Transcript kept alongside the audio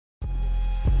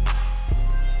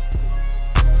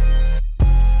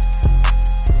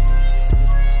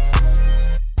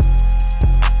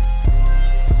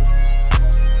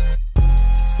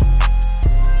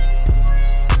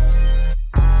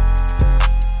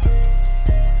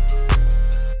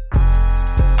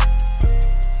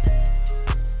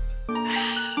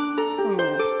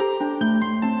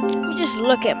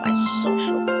look at my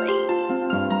social blade.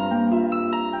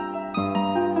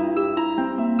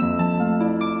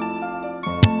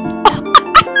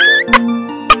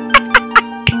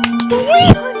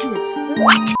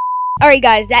 What? Alright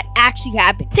guys, that actually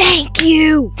happened. Thank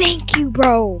you,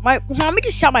 bro. Let me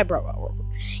just shout my bro.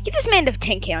 Get this man to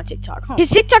 10K on TikTok. Huh? His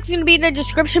TikTok's gonna be in the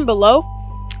description below,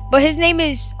 but his name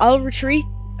is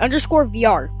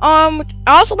RockyRey_VR. I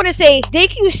also want to say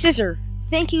thank you, Scissor.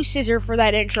 Thank you, Scissor, for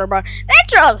that intro, bro. That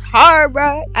intro was hard,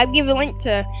 bro. I've given a link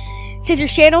to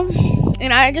Scissor's channel,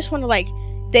 and I just want to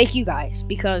thank you guys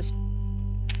because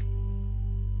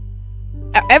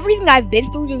everything I've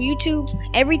been through to YouTube,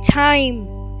 every time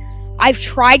I've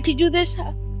tried to do this,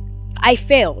 I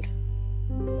failed.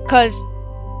 Cause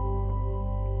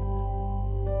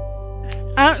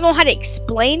I don't know how to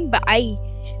explain, but I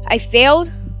failed.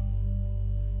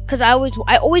 Cause I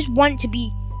always wanted to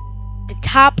be the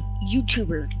top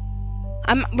YouTuber.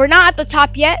 We're not at the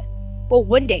top yet, but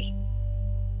one day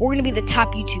we're gonna be the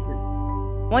top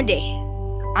YouTuber. One day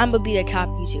I'm gonna be the top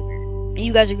YouTuber, and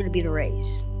you guys are gonna be the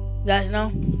Rays. You guys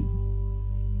know?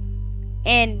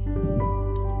 And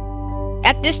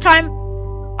at this time,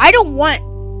 I don't want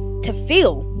to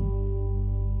fail.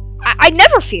 I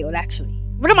never failed, actually.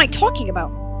 What am I talking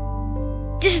about?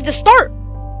 This is the start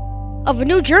of a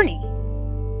new journey.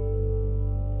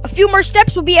 A few more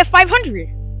steps will be at 500.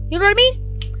 You know what I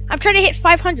mean? I'm trying to hit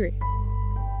 500.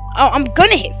 Oh, I'm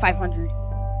gonna hit 500.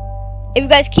 If you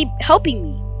guys keep helping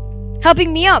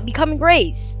me out, becoming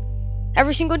Rays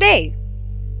every single day.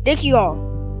 Thank you all.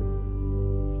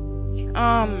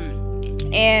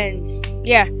 And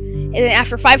yeah, and then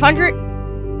after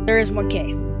 500, there is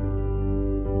 1K.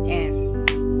 And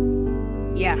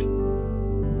yeah,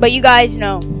 but you guys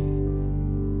know.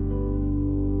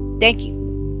 Thank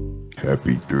you.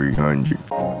 Happy 300.